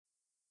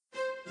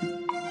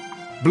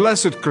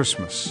blessed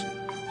Christmas.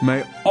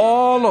 May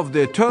all of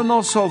the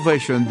eternal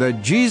salvation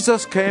that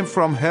Jesus came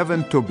from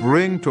heaven to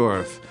bring to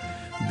earth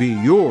be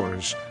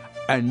yours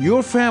and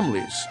your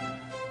families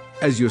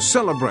as you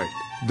celebrate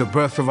the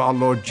birth of our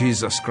Lord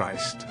Jesus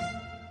Christ.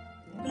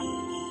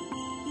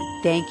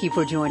 Thank you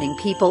for joining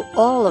people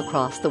all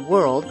across the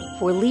world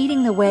for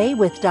Leading the Way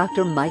with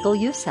Dr. Michael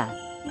Youssef.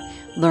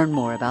 Learn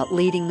more about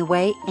Leading the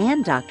Way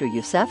and Dr.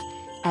 Youssef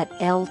at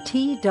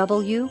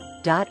ltw.org.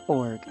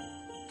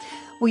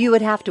 Well, you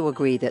would have to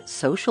agree that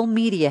social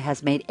media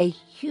has made a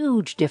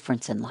huge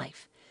difference in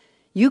life.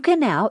 You can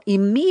now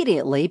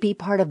immediately be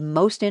part of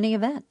most any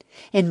event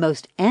in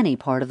most any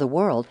part of the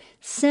world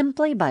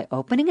simply by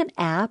opening an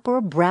app or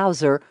a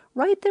browser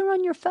right there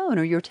on your phone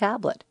or your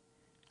tablet.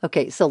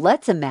 Okay, so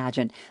let's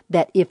imagine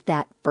that if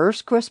that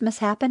first Christmas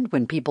happened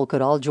when people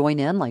could all join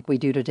in like we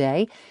do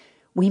today,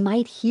 we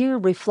might hear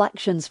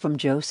reflections from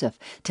Joseph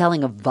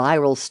telling a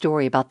viral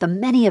story about the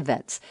many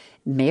events.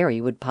 Mary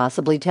would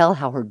possibly tell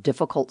how her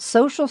difficult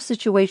social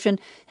situation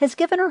has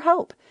given her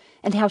hope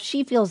and how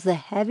she feels the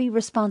heavy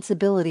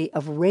responsibility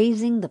of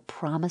raising the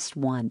promised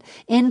one,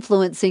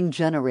 influencing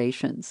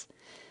generations.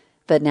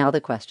 But now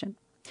the question,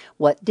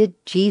 what did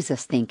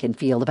Jesus think and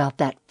feel about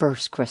that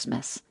first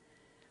Christmas?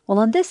 Well,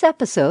 on this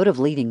episode of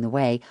Leading the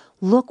Way,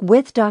 look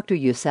with Dr.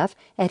 Youssef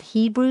at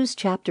Hebrews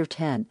chapter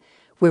 10,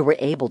 where we're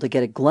able to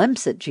get a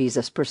glimpse at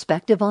Jesus'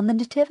 perspective on the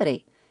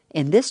Nativity.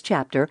 In this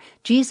chapter,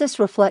 Jesus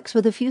reflects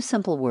with a few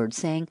simple words,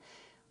 saying,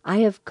 I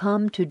have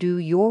come to do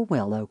your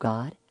will, O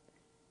God.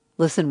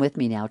 Listen with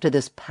me now to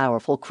this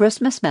powerful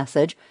Christmas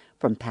message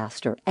from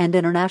pastor and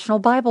international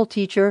Bible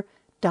teacher,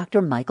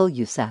 Dr. Michael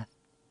Youssef.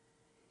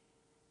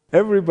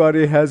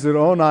 Everybody has their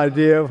own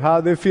idea of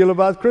how they feel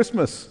about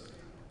Christmas.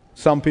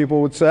 Some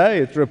people would say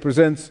it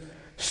represents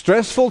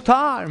stressful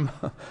time.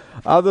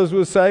 Others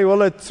would say,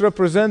 well, it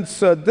represents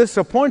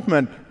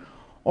disappointment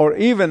or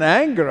even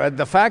anger at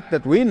the fact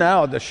that we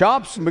now, the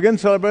shops, begin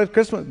to celebrate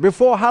Christmas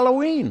before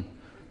Halloween.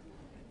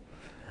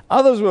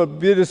 Others will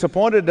be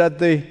disappointed at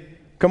the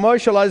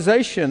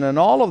commercialization and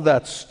all of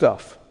that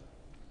stuff.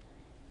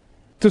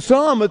 To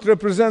some, it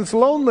represents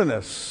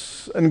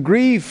loneliness and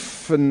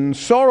grief and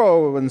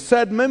sorrow and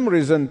sad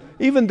memories and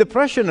even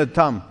depression at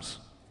times.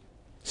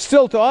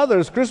 Still, to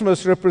others,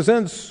 Christmas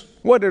represents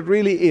what it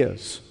really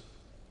is.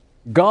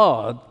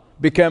 God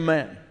became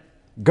man.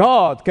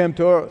 God came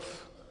to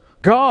earth.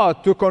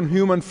 God took on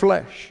human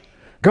flesh.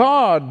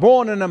 God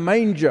born in a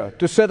manger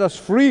to set us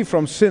free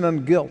from sin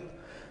and guilt.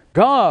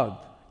 God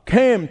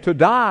came to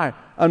die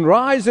and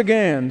rise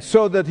again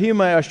so that He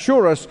may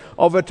assure us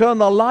of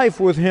eternal life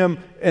with Him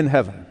in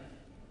heaven.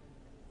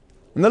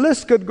 And the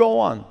list could go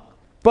on.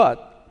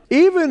 But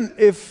even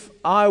if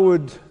I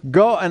would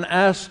go and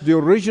ask the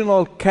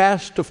original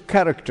cast of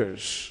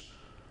characters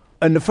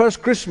on the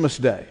first Christmas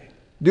day,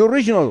 the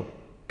original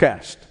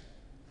cast,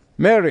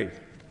 Mary,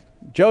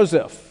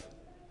 Joseph,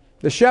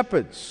 the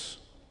shepherds,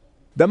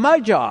 the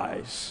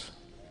Magi's,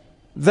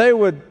 they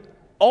would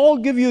all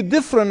give you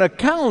different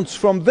accounts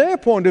from their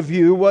point of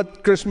view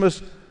what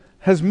Christmas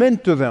has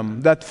meant to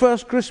them, that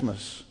first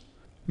Christmas.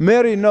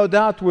 Mary, no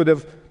doubt, would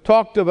have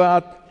talked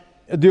about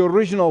the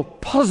original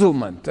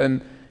puzzlement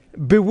and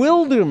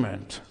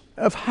bewilderment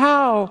of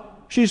how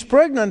she's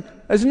pregnant,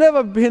 has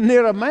never been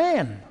near a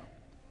man.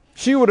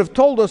 She would have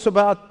told us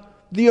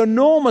about the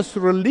enormous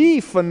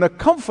relief and the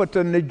comfort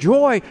and the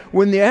joy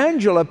when the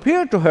angel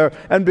appeared to her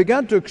and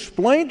began to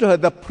explain to her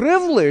the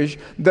privilege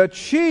that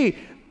she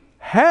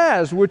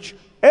has, which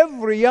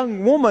every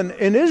young woman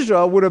in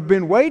Israel would have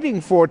been waiting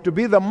for, to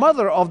be the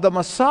mother of the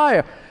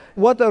Messiah.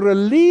 What a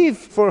relief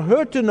for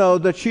her to know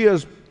that she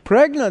is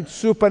pregnant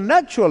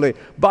supernaturally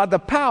by the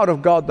power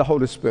of God the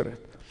Holy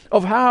Spirit,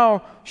 of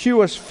how she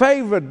was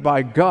favored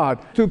by God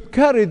to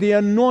carry the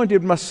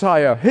anointed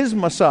Messiah, His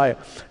Messiah.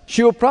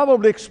 She will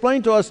probably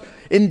explain to us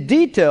in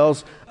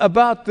details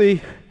about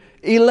the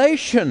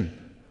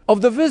elation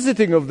of the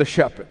visiting of the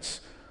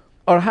shepherds,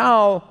 or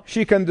how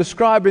she can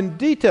describe in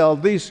detail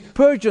these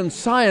Persian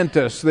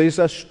scientists, these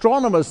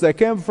astronomers. They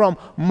came from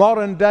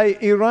modern-day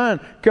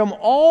Iran, came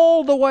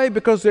all the way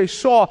because they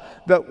saw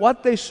that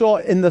what they saw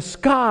in the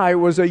sky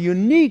was a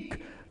unique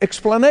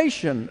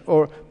explanation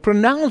or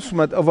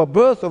pronouncement of a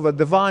birth of a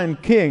divine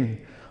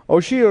king.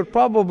 Or she would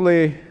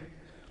probably,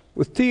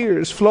 with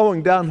tears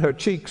flowing down her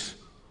cheeks,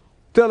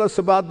 tell us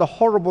about the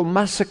horrible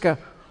massacre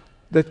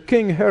that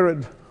King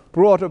Herod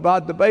brought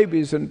about the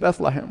babies in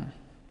Bethlehem,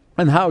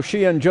 and how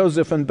she and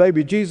Joseph and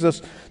baby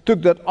Jesus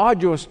took that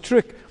arduous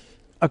trek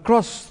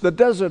across the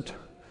desert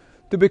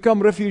to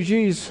become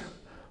refugees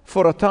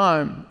for a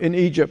time in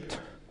Egypt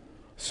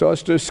so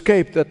as to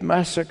escape that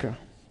massacre.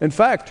 In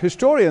fact,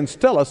 historians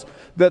tell us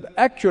that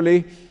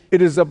actually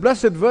it is the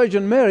Blessed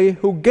Virgin Mary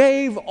who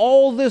gave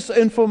all this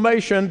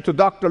information to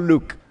Dr.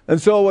 Luke. And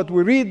so what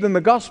we read in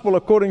the Gospel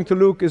according to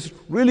Luke is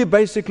really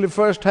basically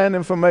first-hand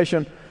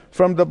information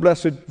from the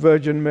Blessed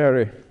Virgin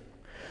Mary.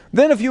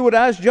 Then if you would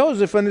ask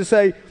Joseph and you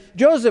say,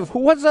 Joseph,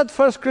 what's that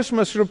first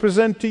Christmas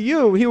represent to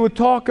you? He would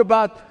talk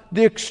about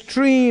the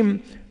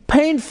extreme,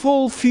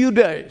 painful few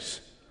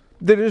days.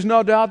 There is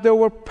no doubt there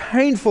were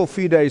painful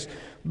few days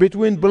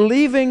between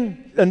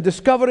believing and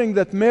discovering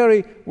that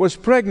Mary was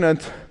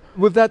pregnant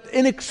with that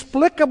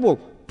inexplicable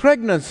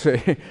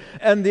pregnancy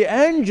and the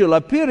angel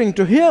appearing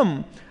to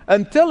him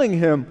and telling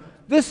him,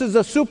 this is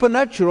a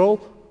supernatural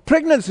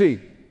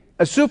pregnancy,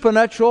 a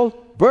supernatural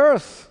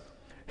birth.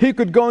 He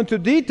could go into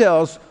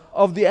details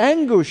of the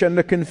anguish and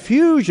the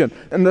confusion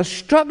and the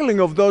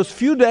struggling of those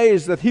few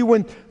days that he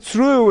went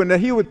through, and that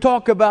he would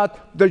talk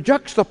about the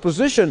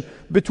juxtaposition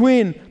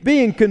between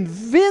being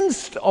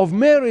convinced of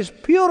Mary's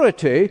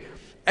purity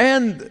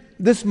and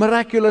this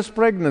miraculous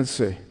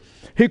pregnancy.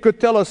 He could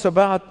tell us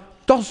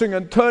about tossing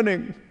and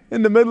turning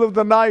in the middle of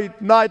the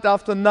night, night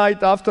after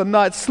night after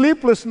night,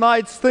 sleepless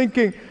nights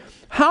thinking,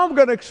 how am I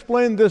going to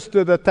explain this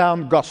to the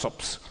town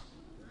gossips?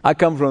 I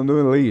come from the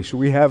Middle East.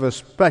 We have a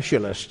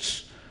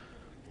specialists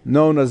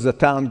known as the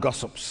town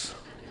gossips.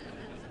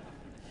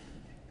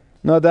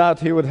 No doubt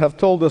he would have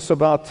told us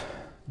about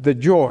the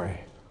joy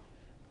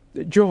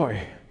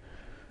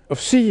of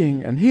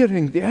seeing and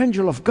hearing the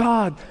angel of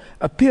God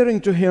appearing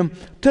to him,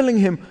 telling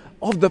him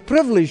of the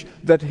privilege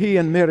that he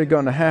and Mary are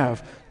going to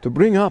have to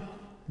bring up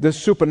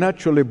this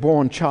supernaturally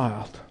born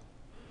child.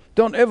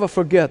 Don't ever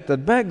forget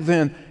that back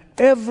then,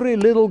 every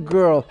little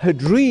girl, her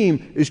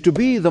dream is to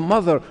be the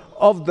mother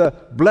of the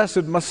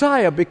blessed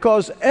Messiah,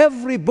 because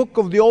every book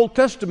of the Old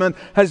Testament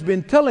has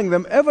been telling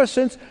them ever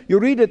since you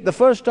read it the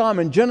first time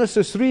in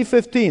Genesis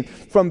 3:15.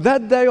 From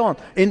that day on,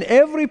 in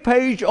every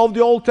page of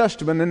the Old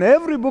Testament, in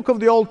every book of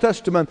the Old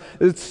Testament,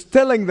 it's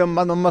telling them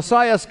the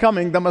Messiah is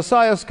coming, the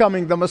Messiah is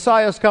coming, the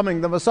Messiah is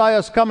coming, the Messiah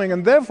is coming,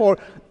 and therefore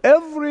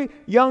every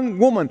young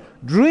woman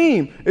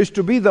dream is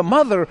to be the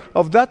mother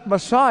of that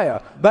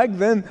Messiah. Back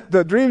then,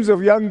 the dreams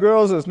of young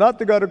girls is not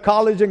to go to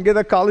college and get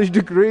a college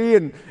degree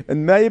and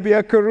maybe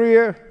a career.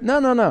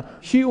 No.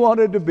 She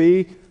wanted to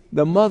be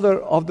the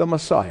mother of the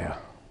Messiah.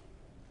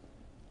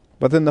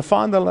 But in the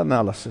final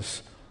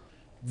analysis,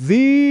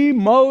 the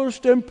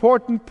most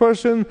important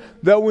person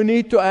that we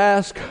need to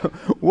ask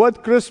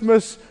what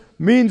Christmas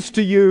means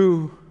to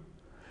you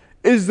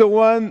is the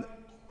one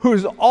who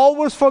is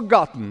always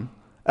forgotten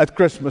at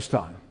Christmas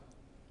time.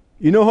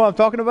 You know who I'm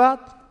talking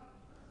about?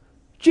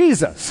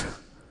 Jesus.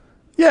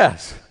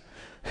 Yes.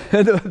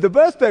 The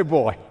birthday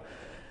boy.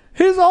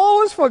 He's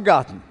always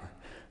forgotten.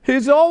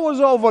 He's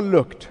always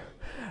overlooked.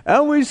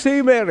 And we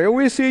see Mary,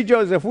 we see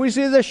Joseph, we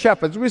see the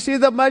shepherds, we see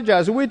the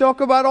Magi, we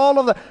talk about all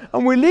of that.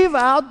 And we leave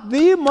out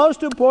the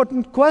most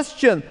important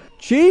question.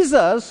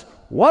 Jesus,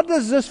 what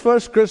does this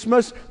first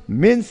Christmas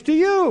mean to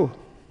you?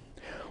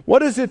 What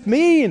does it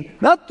mean?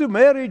 Not to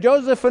Mary,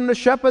 Joseph, and the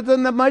shepherds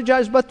and the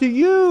Magi, but to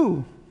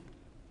you.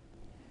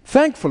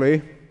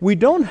 Thankfully, we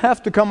don't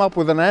have to come up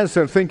with an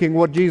answer thinking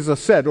what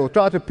Jesus said, or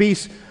try to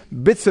piece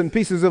bits and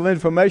pieces of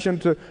information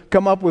to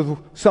come up with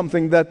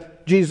something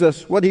that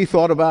Jesus, what he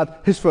thought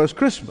about his first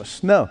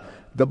Christmas. No,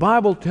 the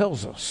Bible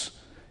tells us.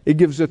 It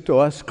gives it to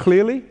us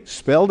clearly,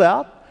 spelled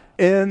out,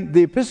 in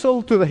the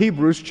Epistle to the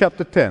Hebrews,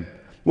 chapter 10.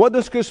 What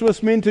does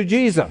Christmas mean to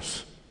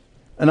Jesus?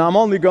 And I'm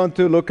only going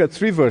to look at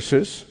 3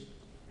 verses.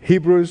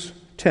 Hebrews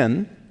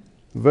 10,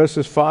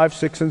 verses 5,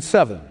 6, and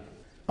 7.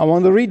 I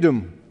want to read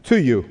them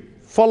to you.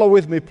 Follow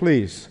with me,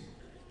 please.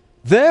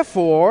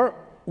 Therefore,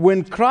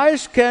 when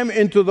Christ came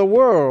into the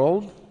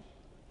world,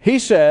 he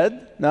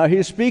said, now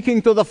he's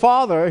speaking to the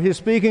Father, he's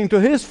speaking to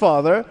his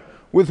Father,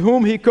 with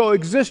whom he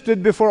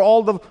coexisted before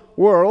all the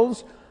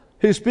worlds.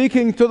 He's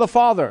speaking to the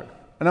Father.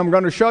 And I'm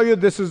going to show you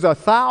this is a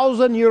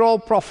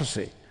 1,000-year-old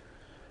prophecy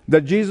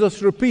that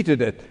Jesus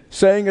repeated it,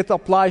 saying it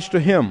applies to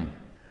him.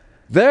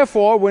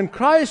 Therefore, when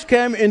Christ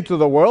came into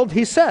the world,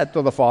 he said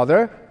to the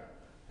Father,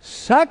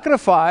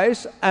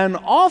 sacrifice and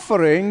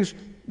offerings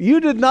you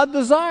did not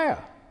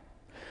desire.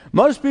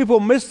 Most people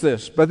miss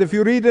this, but if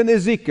you read in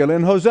Ezekiel,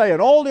 in Hosea,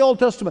 and all the Old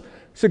Testament,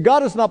 so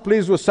God is not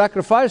pleased with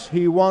sacrifice,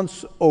 he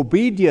wants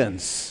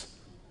obedience.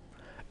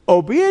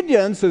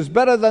 Obedience is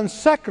better than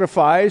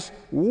sacrifice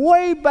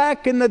way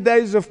back in the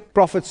days of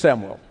Prophet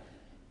Samuel.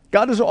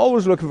 God is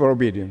always looking for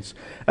obedience.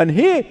 And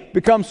here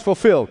becomes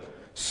fulfilled.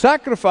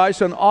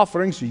 Sacrifice and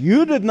offerings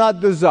you did not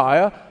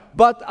desire,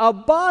 but a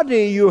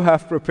body you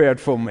have prepared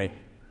for me.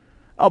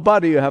 A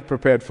body you have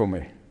prepared for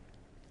me.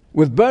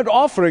 With burnt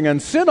offering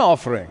and sin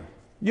offering,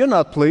 you're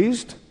not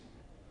pleased.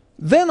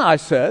 Then I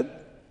said,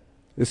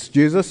 this is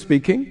Jesus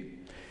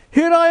speaking,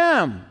 here I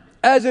am,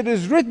 as it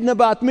is written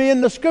about me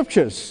in the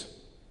Scriptures.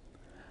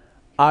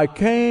 I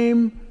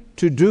came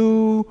to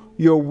do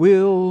your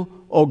will,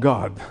 O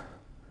God.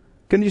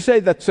 Can you say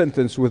that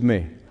sentence with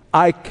me?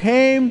 I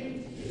came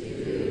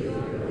to do your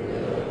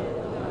will,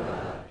 O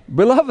God.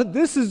 Beloved,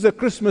 this is the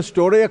Christmas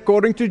story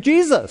according to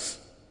Jesus.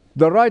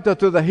 The writer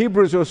to the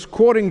Hebrews was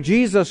quoting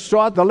Jesus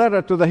throughout the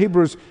letter to the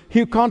Hebrews.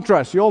 He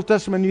contrasts the Old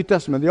Testament, New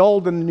Testament, the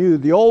Old and the New,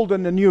 the Old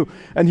and the New.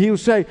 And he would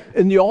say,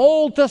 in the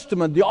Old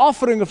Testament, the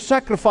offering of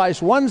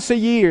sacrifice once a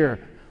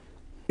year,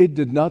 it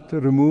did not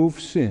remove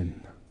sin.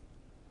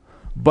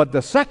 But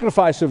the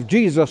sacrifice of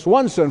Jesus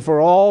once and for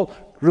all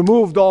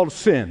removed all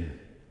sin.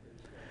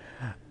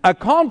 a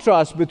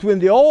contrast between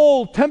the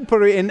old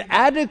temporary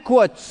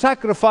inadequate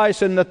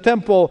sacrifice in the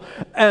temple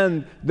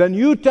and the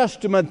New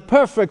Testament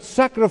perfect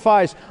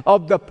sacrifice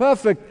of the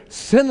perfect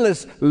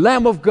sinless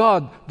Lamb of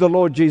God, the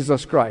Lord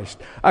Jesus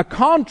Christ. A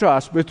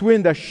contrast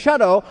between the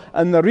shadow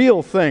and the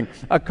real thing.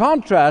 A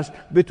contrast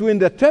between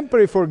the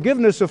temporary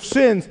forgiveness of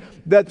sins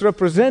that's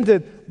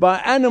represented by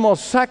animal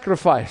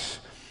sacrifice.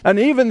 And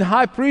even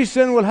high priests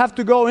then will have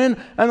to go in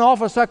and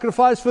offer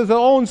sacrifice for their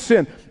own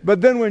sin.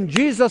 But then when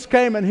Jesus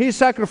came and He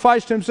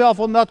sacrificed Himself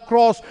on that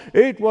cross,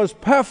 it was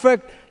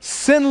perfect,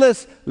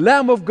 sinless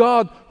Lamb of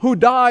God who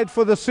died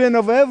for the sin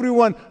of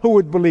everyone who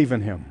would believe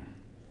in Him.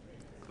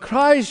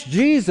 Christ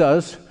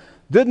Jesus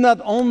did not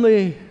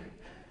only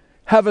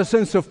have a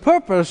sense of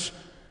purpose,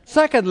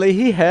 secondly,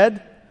 He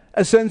had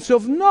a sense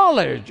of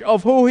knowledge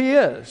of who He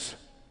is.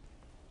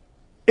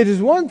 It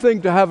is one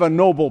thing to have a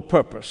noble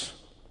purpose.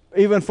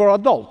 Even for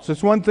adults,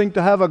 it's one thing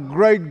to have a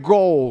great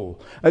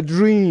goal, a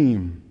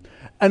dream.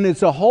 And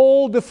it's a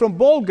whole different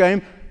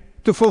ballgame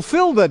to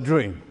fulfill that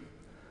dream,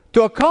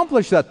 to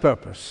accomplish that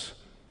purpose.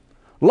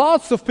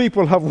 Lots of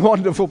people have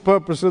wonderful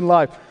purpose in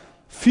life.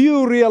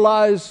 Few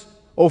realize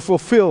or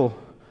fulfill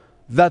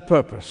that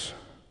purpose.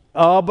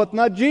 But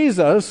not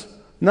Jesus.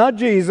 Not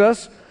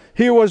Jesus.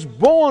 He was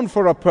born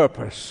for a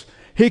purpose.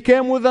 He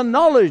came with a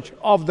knowledge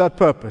of that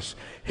purpose.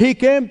 He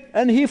came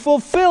and He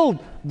fulfilled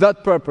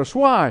that purpose.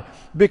 Why?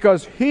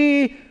 Because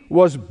He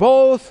was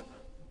both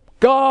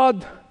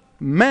God,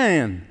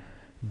 man.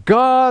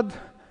 God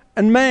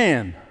and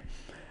man.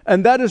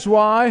 And that is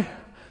why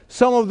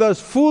some of those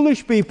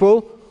foolish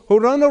people who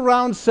run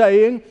around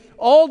saying,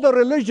 all the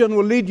religion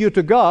will lead you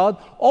to God,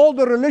 all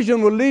the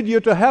religion will lead you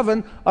to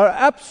heaven, are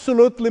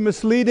absolutely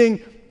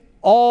misleading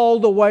all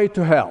the way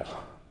to hell.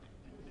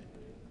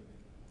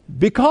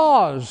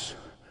 Because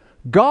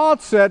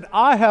God said,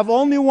 I have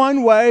only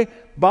one way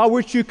by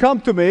which you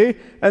come to me,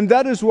 and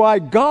that is why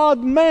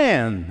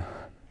God-man,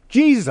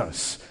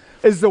 Jesus,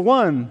 is the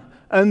one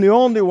and the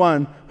only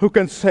one who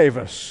can save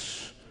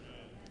us.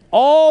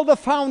 All the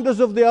founders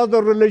of the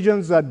other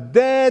religions are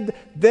dead,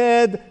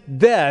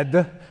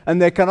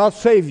 and they cannot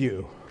save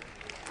you.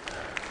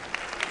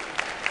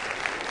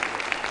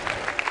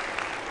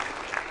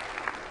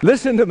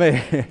 Listen to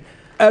me.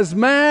 As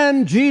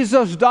man,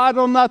 Jesus died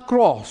on that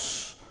cross.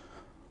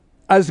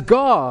 As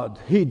God,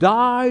 He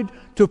died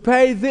to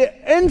pay the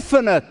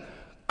infinite,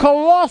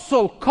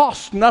 colossal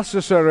cost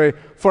necessary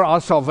for our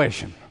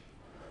salvation.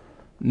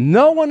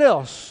 No one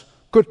else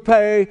could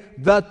pay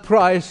that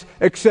price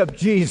except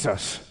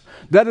Jesus.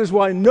 That is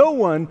why no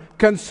one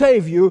can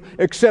save you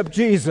except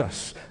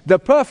Jesus, the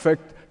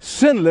perfect,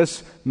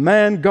 sinless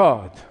man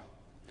God.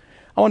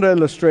 I want to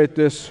illustrate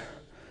this.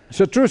 It's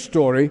a true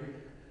story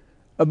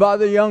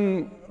about a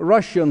young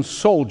Russian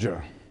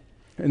soldier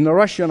in the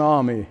Russian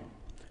army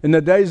in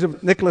the days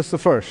of Nicholas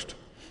I.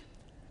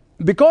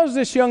 Because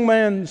this young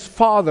man's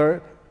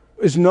father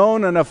is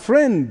known and a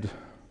friend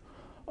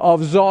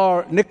of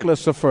Tsar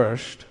Nicholas I,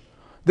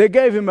 they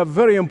gave him a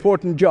very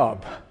important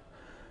job.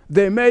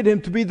 They made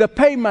him to be the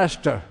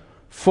paymaster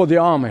for the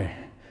army.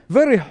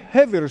 Very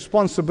heavy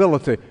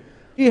responsibility.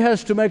 He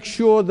has to make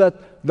sure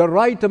that the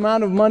right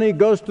amount of money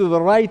goes to the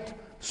right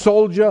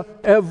soldier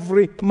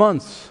every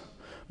month.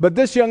 But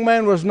this young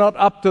man was not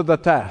up to the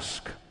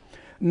task.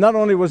 Not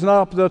only was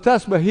not up to the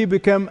task, but he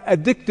became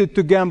addicted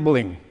to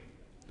gambling.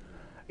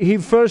 He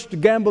first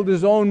gambled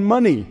his own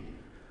money,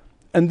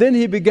 and then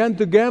he began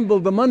to gamble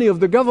the money of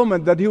the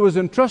government that he was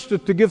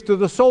entrusted to give to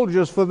the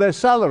soldiers for their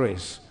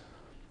salaries.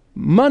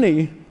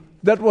 Money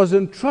that was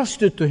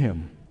entrusted to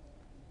him.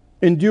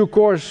 In due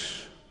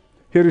course,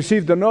 he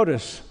received a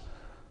notice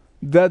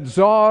that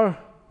Tsar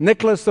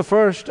Nicholas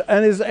I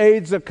and his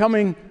aides are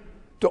coming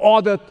to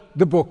audit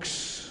the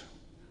books.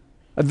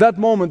 At that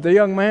moment, the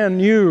young man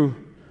knew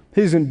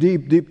he's in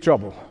deep, deep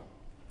trouble.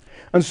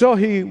 And so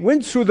he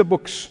went through the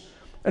books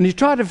and he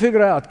tried to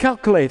figure out,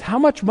 calculate how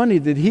much money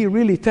did he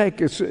really take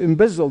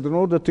embezzled in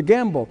order to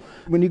gamble.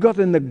 When he got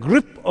in the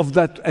grip of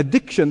that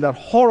addiction, that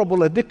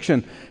horrible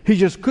addiction, he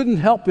just couldn't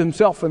help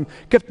himself and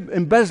kept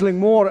embezzling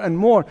more and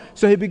more.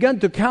 So he began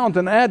to count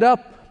and add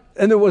up,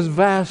 and there was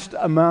vast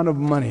amount of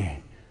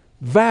money.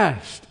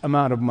 Vast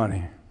amount of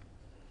money.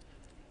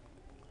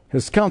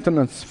 His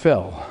countenance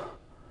fell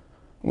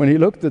when he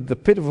looked at the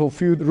pitiful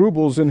few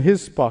rubles in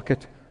his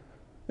pocket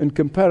in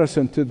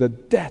comparison to the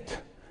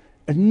debt.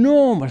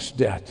 Enormous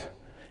debt,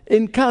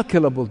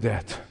 incalculable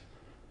debt.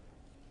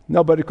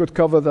 Nobody could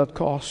cover that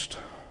cost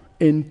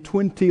in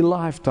 20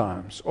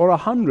 lifetimes or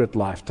 100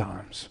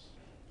 lifetimes.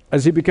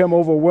 As he became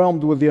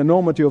overwhelmed with the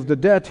enormity of the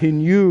debt, he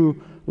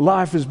knew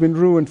life has been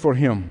ruined for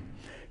him.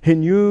 He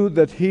knew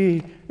that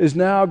he is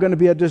now going to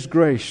be a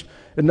disgrace.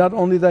 And not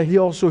only that,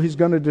 he's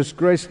going to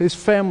disgrace his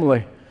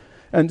family.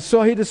 And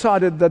so he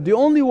decided that the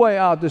only way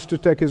out is to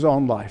take his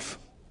own life.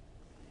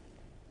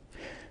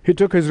 He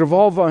took his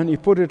revolver and he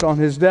put it on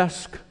his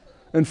desk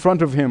in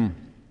front of him.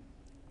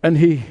 And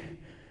he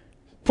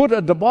put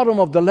at the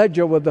bottom of the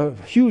ledger where the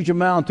huge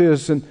amount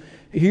is, and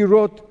he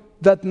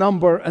wrote that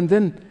number, and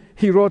then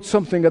he wrote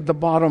something at the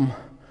bottom,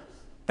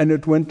 and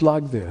it went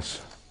like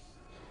this: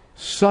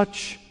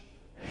 such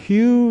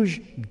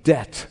huge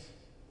debt.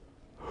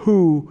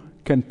 Who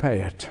can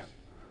pay it?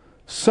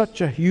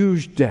 Such a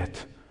huge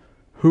debt.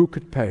 Who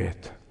could pay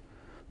it?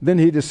 Then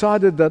he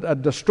decided that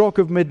at the stroke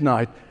of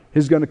midnight,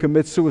 he's going to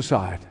commit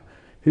suicide.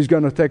 He's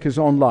going to take his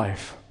own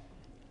life.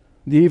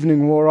 The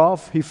evening wore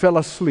off. He fell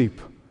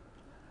asleep.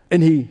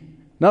 And he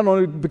not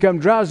only became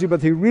drowsy,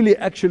 but he really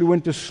actually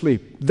went to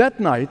sleep. That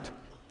night,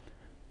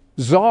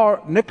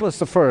 Tsar Nicholas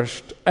I,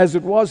 as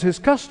it was his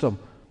custom,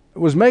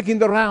 was making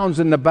the rounds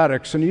in the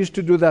barracks, and he used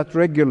to do that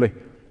regularly.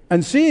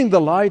 And seeing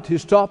the light, he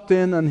stopped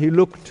in and he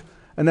looked.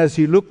 And as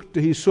he looked,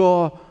 he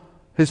saw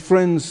his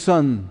friend's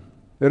son.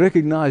 They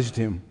recognized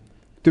him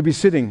to be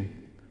sitting,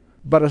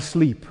 but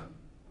asleep.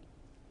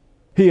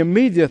 He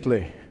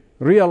immediately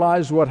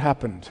realized what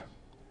happened.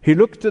 He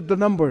looked at the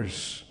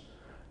numbers.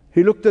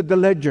 He looked at the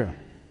ledger.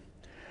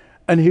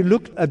 And he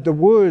looked at the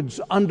words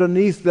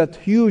underneath that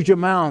huge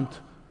amount.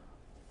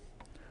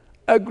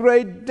 A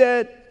great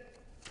debt,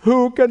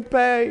 who can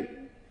pay?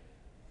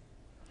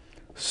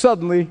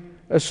 Suddenly,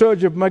 a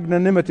surge of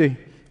magnanimity.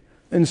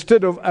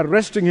 Instead of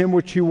arresting him,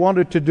 which he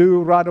wanted to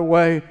do right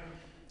away,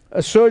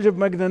 a surge of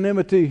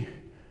magnanimity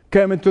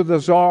came into the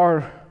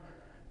Tsar,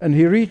 and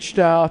he reached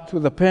out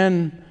with a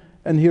pen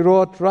and he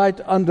wrote right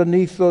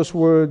underneath those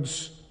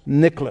words,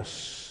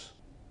 Nicholas.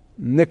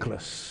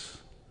 Nicholas.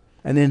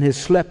 And then he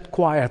slept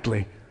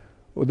quietly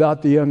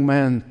without the young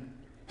man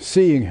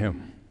seeing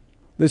him.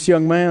 This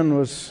young man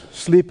was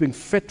sleeping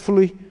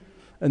fitfully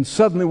and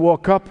suddenly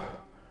woke up,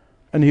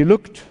 and he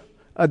looked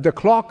at the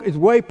clock. It's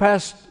way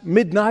past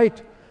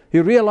midnight. He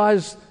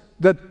realized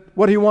that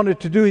what he wanted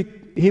to do,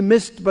 he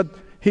missed, but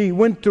he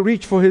went to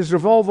reach for his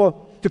revolver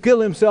to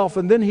kill himself,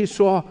 and then he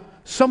saw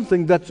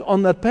something that's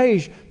on that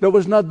page that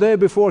was not there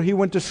before he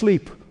went to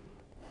sleep.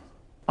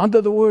 Under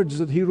the words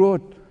that he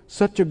wrote,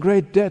 such a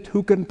great debt,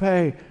 who can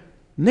pay?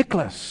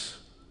 Nicholas.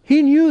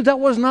 He knew that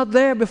was not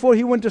there before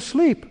he went to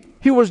sleep.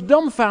 He was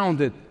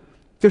dumbfounded,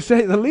 to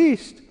say the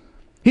least.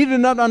 He did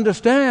not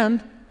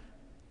understand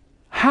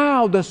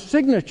how the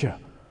signature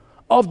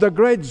of the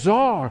great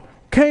Tsar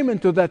came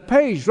into that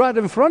page right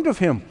in front of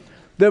him.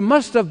 There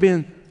must have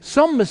been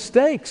some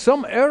mistake,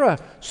 some error.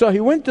 So he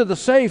went to the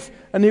safe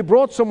and he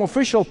brought some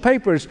official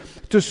papers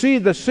to see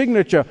the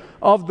signature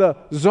of the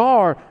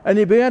Tsar, and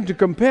he began to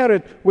compare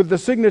it with the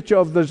signature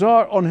of the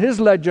Tsar on his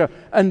ledger,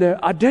 and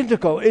they're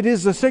identical. It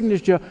is the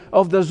signature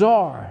of the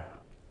Tsar.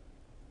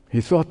 He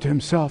thought to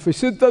himself, he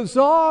said, the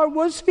Tsar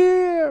was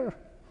here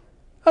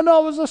and I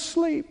was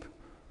asleep.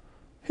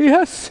 He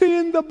has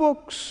seen the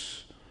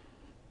books.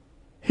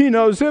 He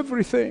knows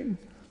everything,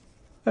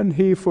 and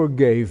he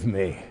forgave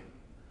me.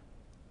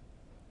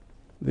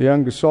 The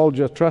young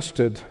soldier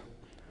trusted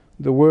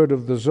the word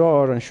of the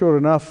Tsar, and sure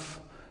enough,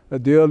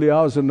 at the early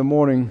hours in the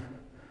morning,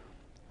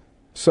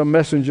 some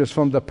messengers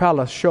from the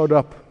palace showed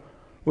up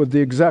with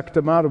the exact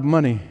amount of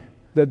money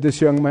that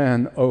this young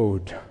man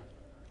owed.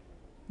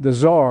 The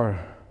Tsar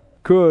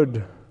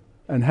could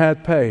and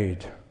had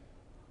paid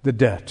the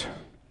debt.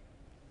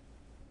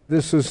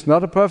 This is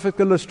not a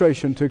perfect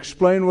illustration to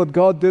explain what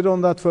God did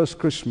on that first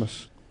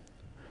Christmas.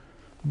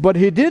 But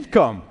He did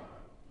come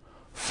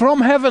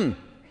from heaven.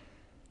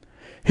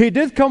 He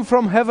did come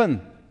from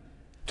heaven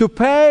to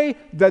pay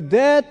the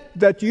debt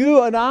that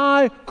you and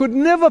I could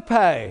never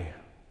pay.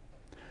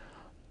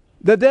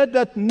 The debt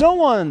that no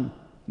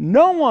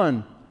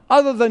one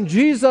other than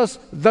Jesus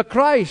the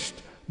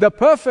Christ, the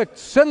perfect,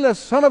 sinless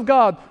Son of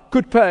God,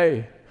 could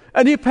pay.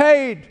 And He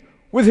paid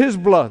with His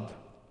blood.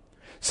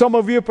 Some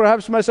of you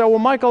perhaps may say, well,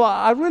 Michael,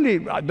 I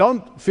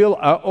don't feel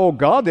owe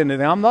God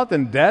anything. I'm not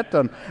in debt,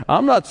 and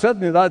I'm not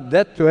certainly that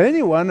debt to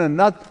anyone and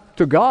not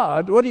to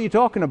God. What are you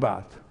talking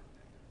about?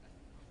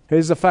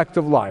 Here's the fact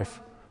of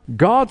life.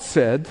 God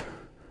said,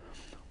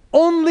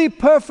 only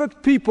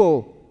perfect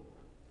people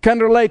can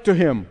relate to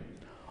Him.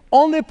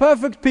 Only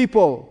perfect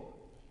people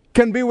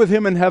can be with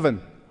Him in heaven.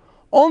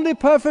 Only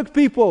perfect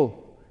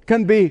people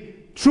can be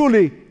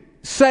truly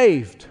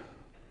saved.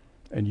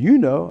 And you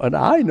know, and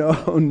I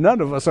know,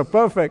 none of us are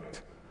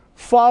perfect.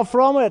 Far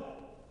from it.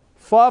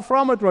 Far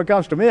from it when it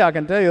comes to me, I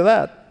can tell you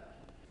that.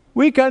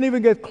 We can't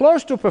even get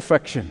close to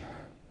perfection.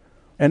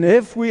 And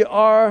if we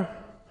are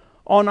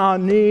on our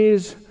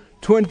knees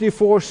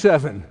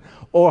 24/7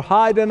 or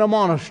hide in a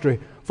monastery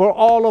for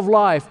all of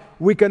life,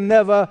 we can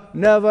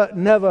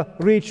never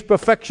reach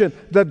perfection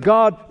that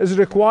God is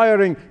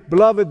requiring.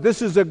 Beloved,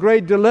 this is a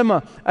great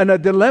dilemma, and a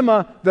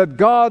dilemma that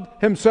God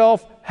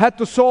Himself had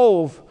to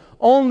solve.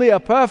 Only a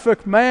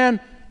perfect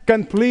man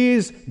can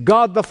please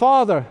God the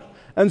Father.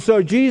 And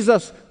so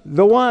Jesus,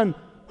 the one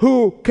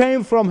who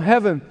came from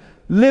heaven,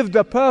 lived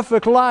a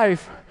perfect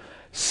life,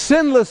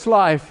 sinless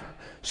life,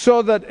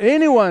 so that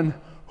anyone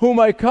who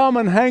may come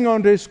and hang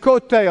on to His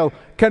coattail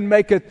can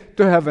make it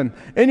to heaven.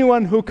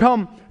 Anyone who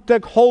come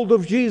take hold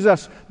of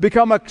Jesus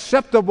become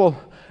acceptable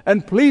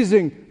and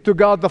pleasing to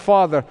God the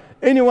Father.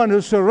 Anyone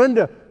who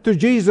surrender to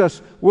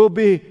Jesus will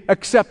be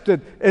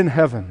accepted in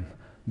heaven.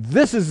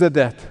 This is the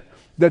debt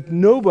that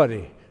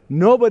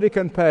nobody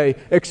can pay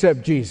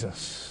except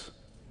Jesus.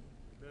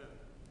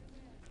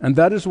 And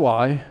that is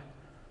why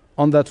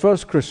on that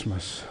first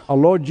Christmas, our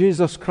Lord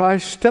Jesus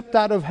Christ stepped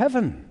out of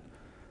heaven.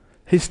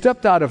 He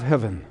stepped out of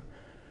heaven,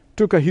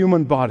 took a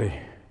human body,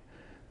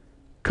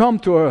 come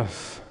to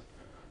earth,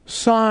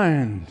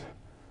 signed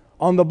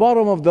on the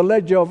bottom of the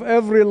ledger of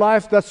every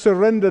life that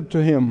surrendered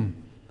to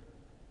Him,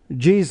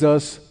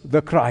 Jesus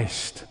the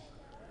Christ.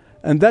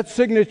 And that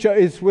signature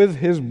is with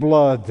His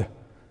blood.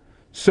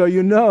 So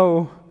you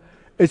know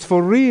it's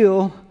for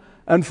real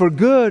and for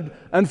good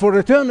and for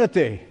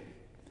eternity.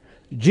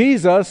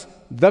 Jesus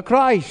the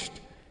Christ.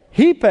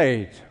 He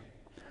paid.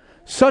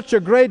 Such a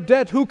great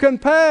debt, who can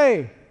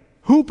pay?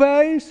 Who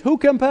pays? Who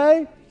can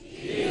pay?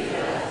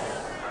 Jesus.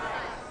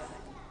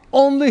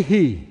 Only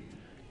He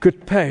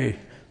could pay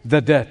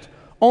the debt.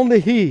 Only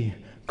He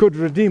could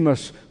redeem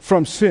us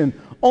from sin.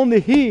 Only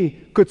He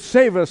could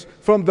save us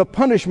from the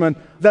punishment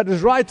that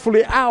is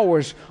rightfully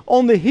ours.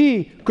 Only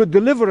He could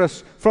deliver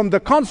us from the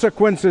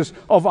consequences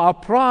of our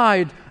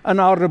pride and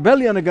our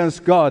rebellion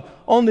against God.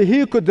 Only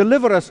He could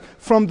deliver us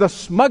from the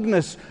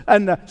smugness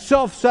and the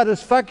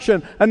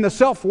self-satisfaction and the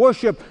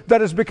self-worship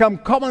that has become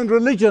common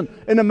religion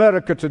in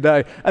America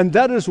today. And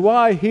that is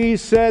why He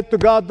said to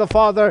God the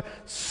Father,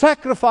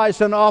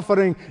 sacrifice and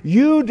offering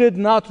you did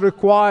not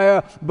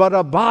require, but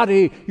a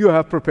body you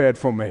have prepared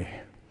for me.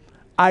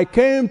 I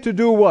came to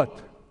do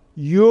what?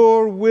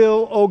 Your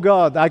will, O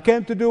God. I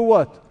came to do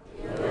what?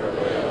 Your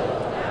will, O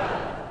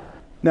God.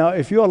 Now,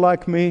 if you're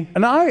like me,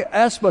 and I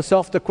ask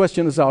myself the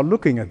question as I'm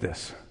looking at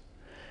this,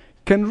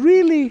 can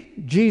really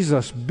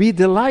Jesus be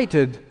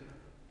delighted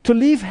to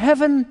leave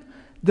heaven,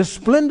 the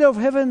splendor of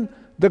heaven,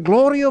 the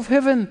glory of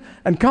heaven,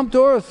 and come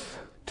to earth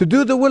to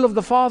do the will of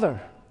the Father?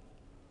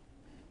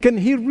 Can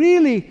He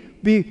really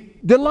be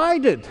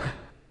delighted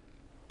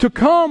to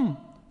come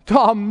to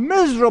our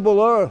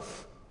miserable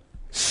earth,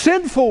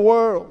 sinful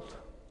world?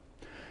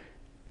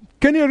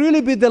 Can He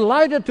really be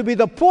delighted to be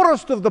the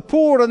poorest of the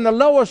poor and the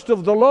lowest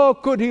of the low?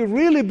 Could He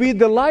really be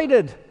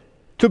delighted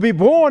to be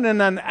born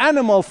in an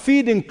animal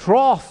feeding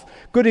trough?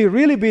 Could He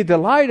really be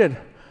delighted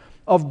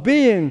of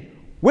being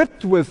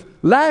whipped with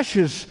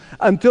lashes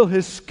until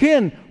His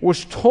skin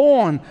was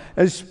torn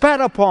and spat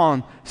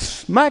upon,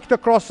 smacked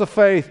across the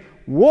face,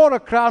 wore a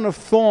crown of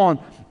thorn,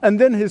 and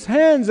then His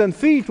hands and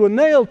feet were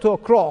nailed to a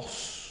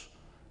cross?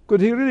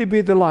 Could He really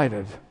be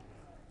delighted?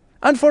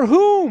 And for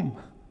whom?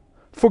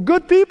 For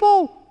good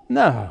people?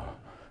 No.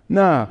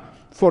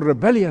 For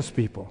rebellious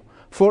people,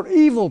 for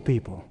evil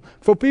people,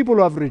 for people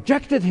who have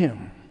rejected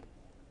Him.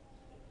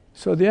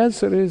 So the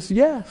answer is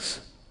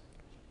yes.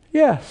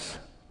 Yes.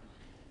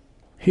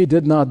 He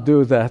did not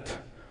do that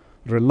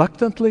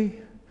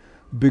reluctantly,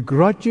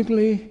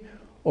 begrudgingly,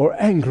 or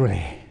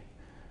angrily.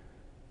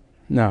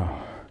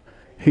 No.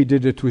 He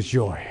did it with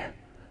joy.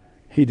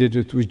 He did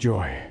it with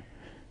joy.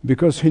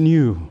 Because He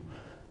knew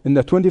in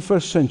the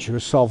 21st century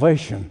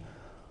salvation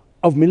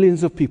of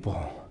millions of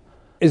people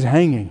is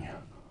hanging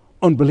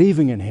on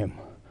believing in Him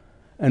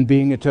and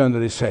being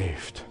eternally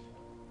saved.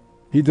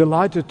 He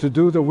delighted to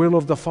do the will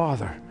of the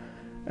Father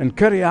and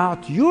carry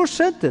out your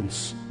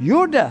sentence,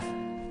 your death,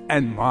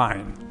 and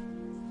mine.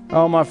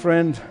 Oh, my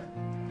friend,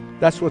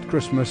 that's what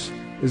Christmas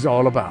is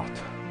all about.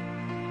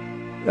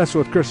 That's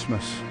what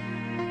Christmas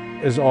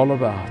is all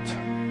about.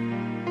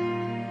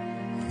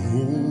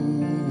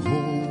 Oh,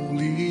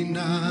 holy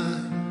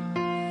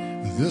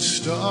night, the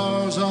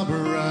stars are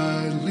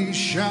brightly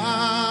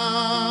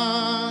shining.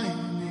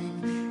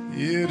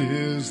 It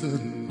is the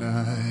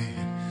night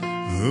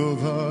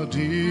of our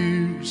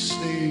dear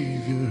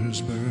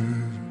Savior's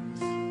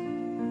birth.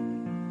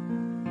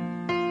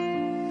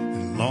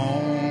 And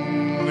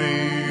long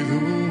lay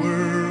the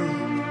world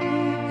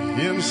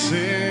in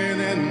sin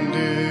and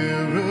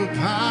error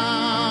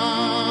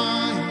pining,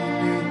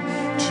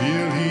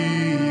 till He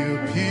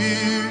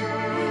appeared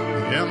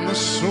and the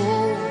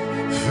soul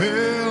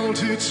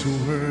felt its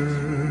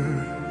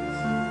worth.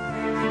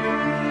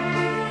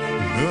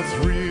 The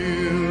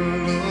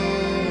thrill of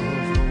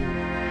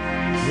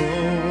the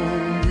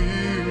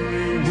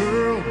weary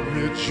world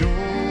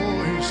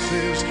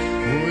rejoices,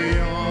 for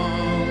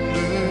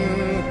yonder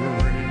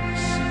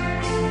breaks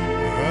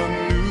a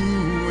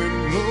new and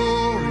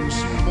glorious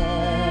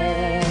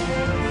morn.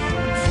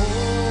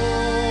 Fall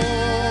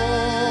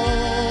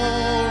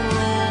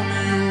on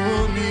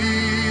your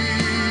knees,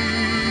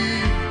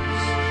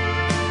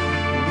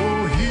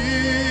 oh,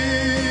 hear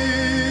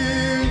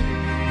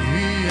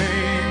the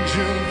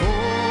angel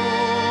voices.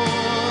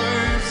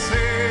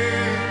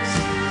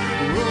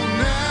 Oh,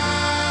 night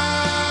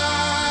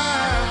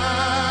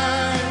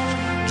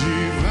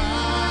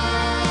divine,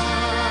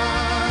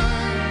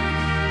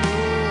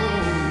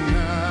 oh,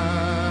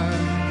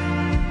 night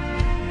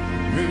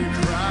when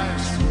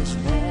Christ was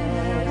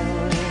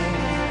born.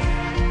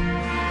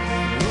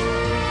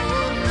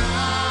 Oh,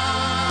 night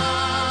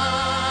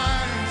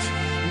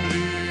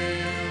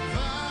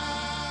divine.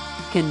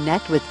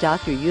 Connect with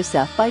Dr.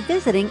 Youssef by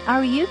visiting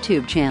our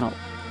YouTube channel,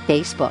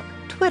 Facebook,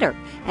 Twitter,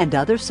 and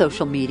other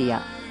social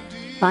media.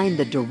 Find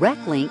the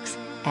direct links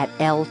at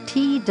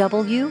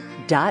ltw.org.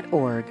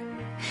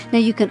 Now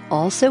you can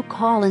also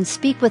call and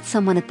speak with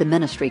someone at the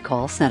Ministry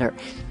Call Center,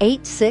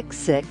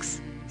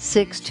 866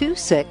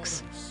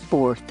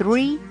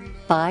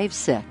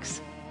 888-626-4356.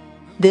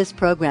 This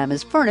program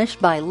is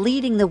furnished by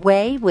Leading the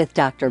Way with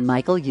Dr.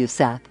 Michael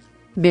Youssef.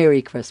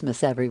 Merry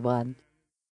Christmas, everyone.